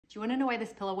Do you wanna know why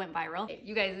this pillow went viral?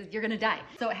 You guys, you're gonna die.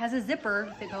 So it has a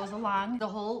zipper that goes along the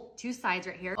whole two sides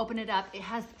right here. Open it up, it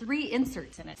has 3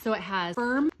 inserts in it. So it has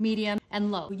firm, medium,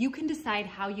 and low. You can decide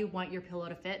how you want your pillow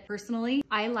to fit. Personally,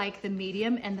 I like the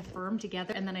medium and the firm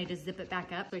together, and then I just zip it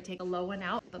back up. So I take the low one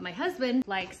out, but my husband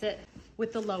likes it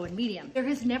with the low and medium. There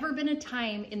has never been a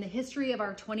time in the history of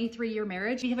our 23-year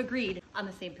marriage we have agreed on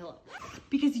the same pillow,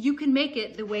 because you can make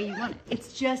it the way you want it.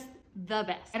 It's just the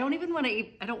best. I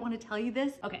don't want to tell you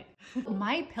this. Okay.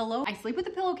 My pillow, I sleep with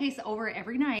a pillowcase over it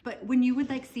every night, but when you would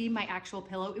like see my actual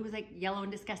pillow, it was like yellow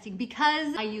and disgusting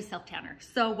because I use self-tanner.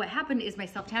 So what happened is my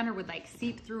self-tanner would like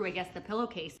seep through, I guess, the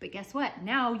pillowcase. But guess what?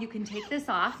 Now you can take this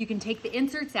off, you can take the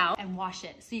inserts out and wash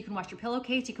it. So you can wash your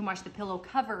pillowcase, you can wash the pillow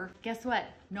cover. Guess what?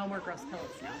 No more gross pillows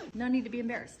now. No need to be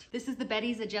embarrassed. This is the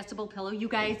Beddy's adjustable pillow. You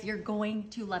guys, you're going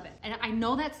to love it. And I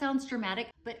know that sounds dramatic,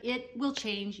 but it will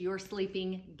change your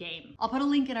sleeping game. I'll put a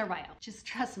link in our bio. Just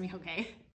trust me, okay?